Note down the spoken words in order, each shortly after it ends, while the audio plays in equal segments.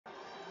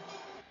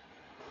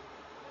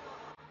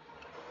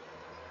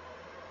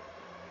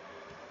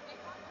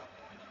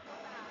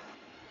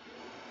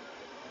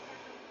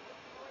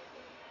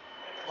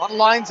lot of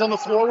lines on the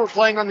floor. We're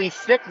playing on the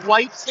thick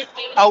white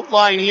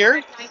outline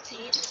here.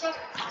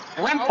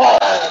 Rempel.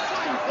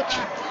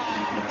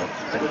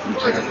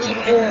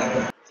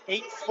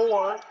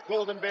 8-4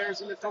 Golden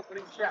Bears in this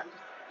opening check.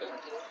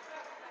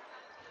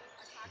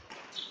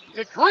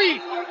 Good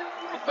grief.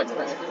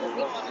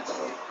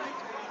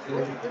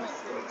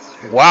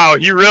 Wow,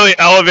 he really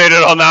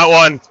elevated on that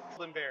one.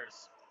 Golden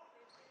Bears.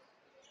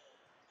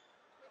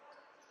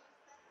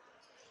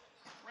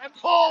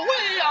 Rempel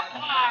way up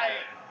high.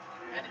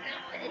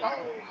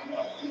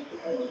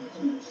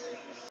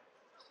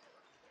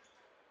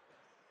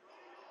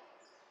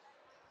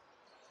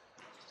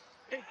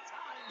 Big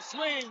time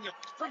swing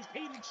from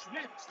Hayden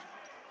Schmidt.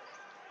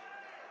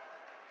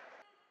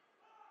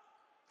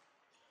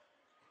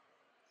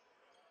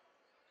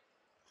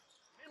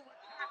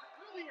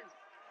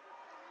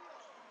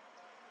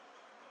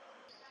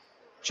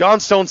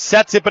 Johnstone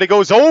sets it, but it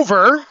goes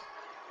over.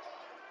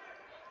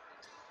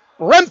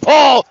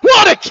 Rempel,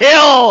 what a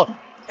kill!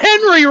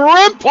 Henry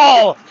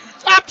Rempel,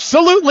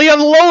 absolutely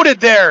unloaded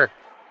there.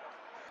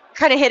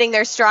 Kind of hitting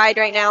their stride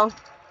right now.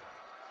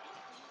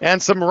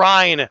 And some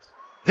Ryan.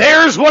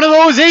 There's one of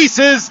those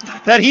aces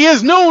that he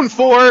is known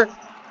for.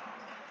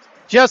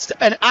 Just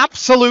an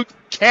absolute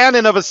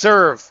cannon of a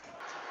serve.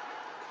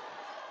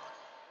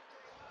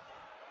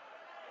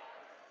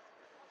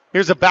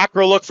 Here's a back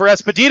row look for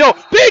Esposito.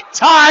 Big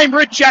time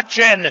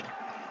rejection.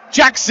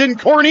 Jackson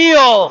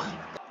Corneal.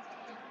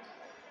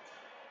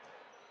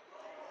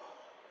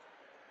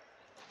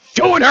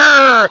 Showing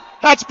her.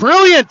 That's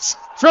brilliant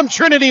from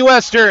Trinity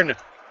Western.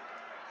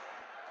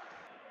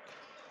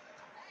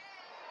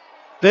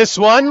 This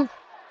one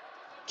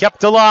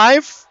kept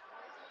alive.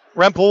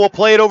 Rempel will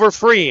play it over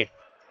free.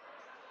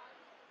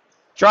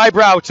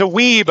 Drybrow to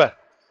Weeb.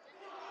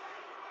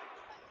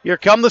 Here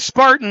come the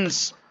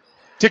Spartans.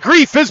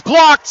 DeGrief is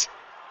blocked.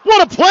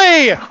 What a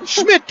play!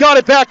 Schmidt got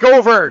it back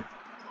over.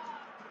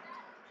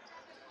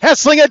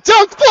 Hessling a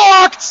dunk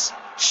blocked.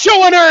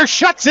 Schoener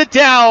shuts it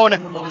down.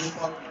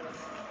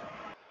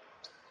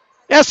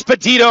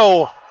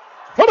 Esposito.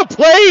 What a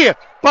play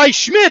by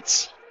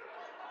Schmidt.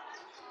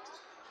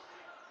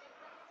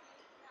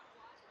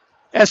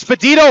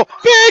 Esposito,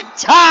 big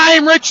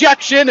time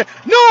rejection.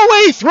 No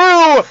way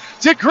through.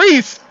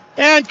 DeGrief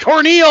and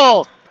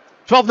Corneal.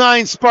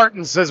 12-9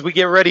 Spartans as we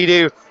get ready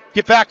to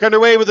get back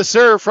underway with a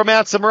serve from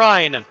Ansem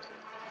Ryan.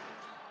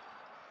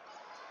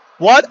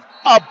 What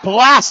a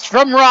blast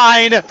from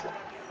Ryan.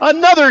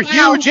 Another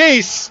huge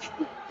ace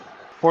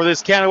for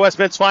this Canada West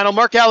Men's Final.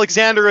 Mark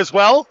Alexander as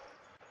well.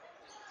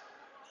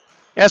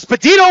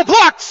 Esposito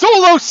blocked.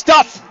 Solo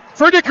stuff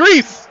for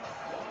DeGrief.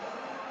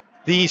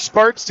 The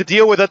Sparts to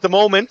deal with at the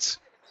moment.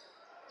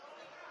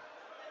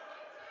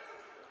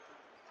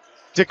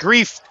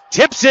 DeGrief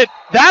tips it.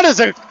 That is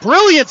a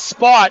brilliant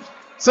spot.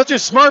 Such a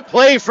smart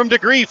play from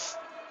DeGrief.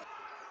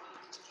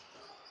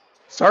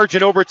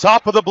 Sargent over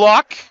top of the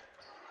block.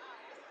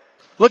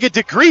 Look at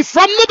DeGrief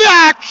from the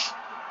back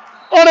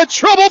on a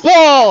trouble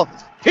ball.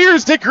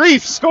 Here's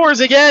DeGrief, scores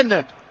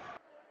again.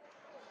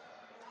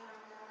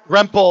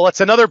 Rempel,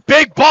 that's another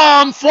big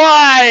bomb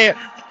fly.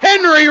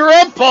 Henry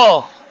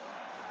Rempel.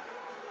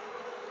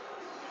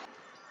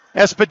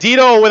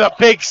 Esposito with a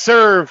big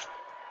serve.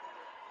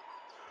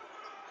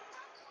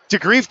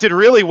 DeGrief did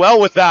really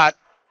well with that.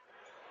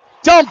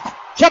 Dump,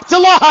 kept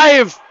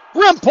alive.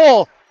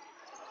 Rempel.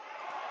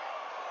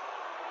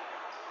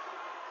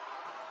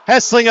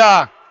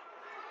 Hesslinger.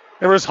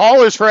 There was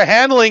haulers for a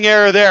handling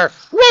error there.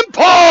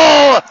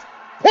 Rempel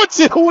puts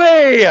it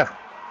away.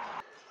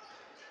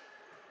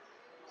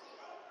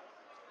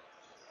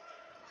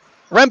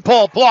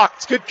 Rempel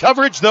blocked. Good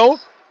coverage though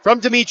from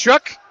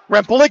Dimitruk.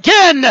 Rempel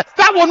again.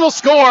 That one will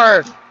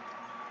score.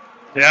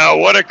 Yeah,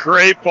 what a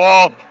great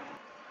ball.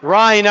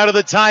 Ryan out of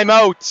the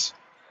timeout.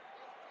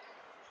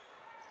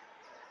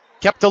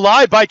 Kept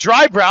alive by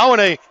Drybrow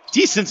and a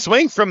decent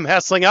swing from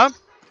Hesslinger.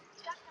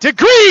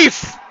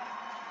 DeGrief.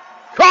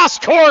 Cross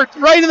court,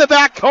 right in the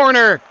back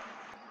corner.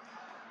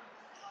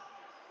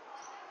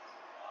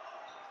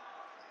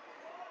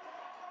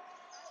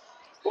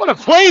 What a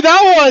play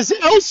that was.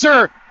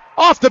 Elser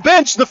off the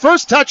bench. The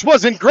first touch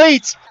wasn't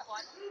great.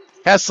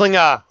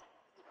 Hesslinger.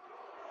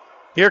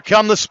 Here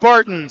come the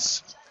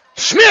Spartans.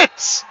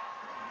 Schmidt!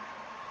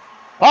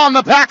 On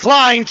the back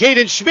line,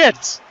 Caden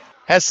Schmidt.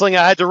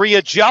 Hesslinger had to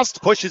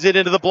readjust, pushes it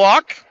into the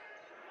block.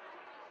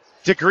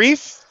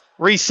 DeGrief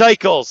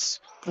recycles.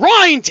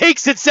 Ryan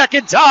takes it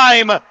second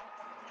time.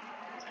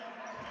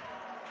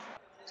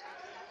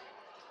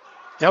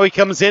 Now he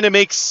comes in and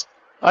makes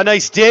a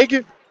nice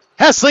dig.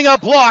 Hesslinger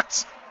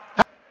blocked.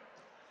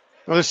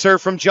 Another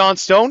serve from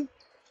Johnstone.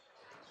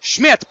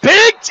 Schmidt,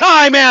 big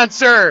time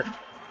answer.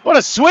 What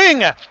a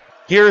swing.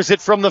 Here's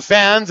it from the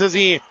fans as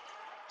he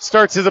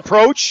starts his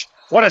approach.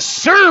 What a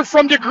serve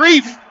from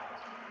DeGrief.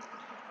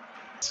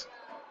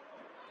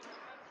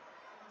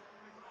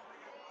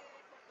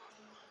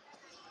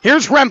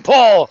 Here's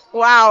Rempel.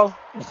 Wow.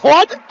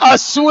 What a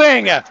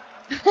swing.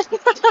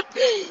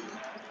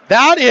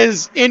 That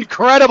is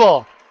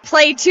incredible.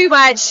 Played too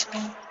much.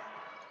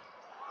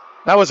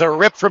 That was a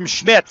rip from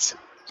Schmidt.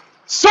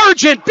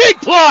 Sargent, big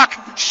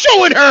block,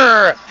 showing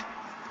her.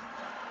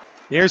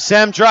 Here's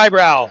Sam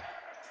Drybrow.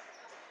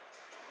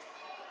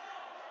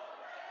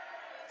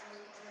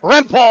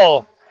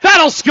 Rempel,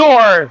 that'll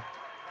score.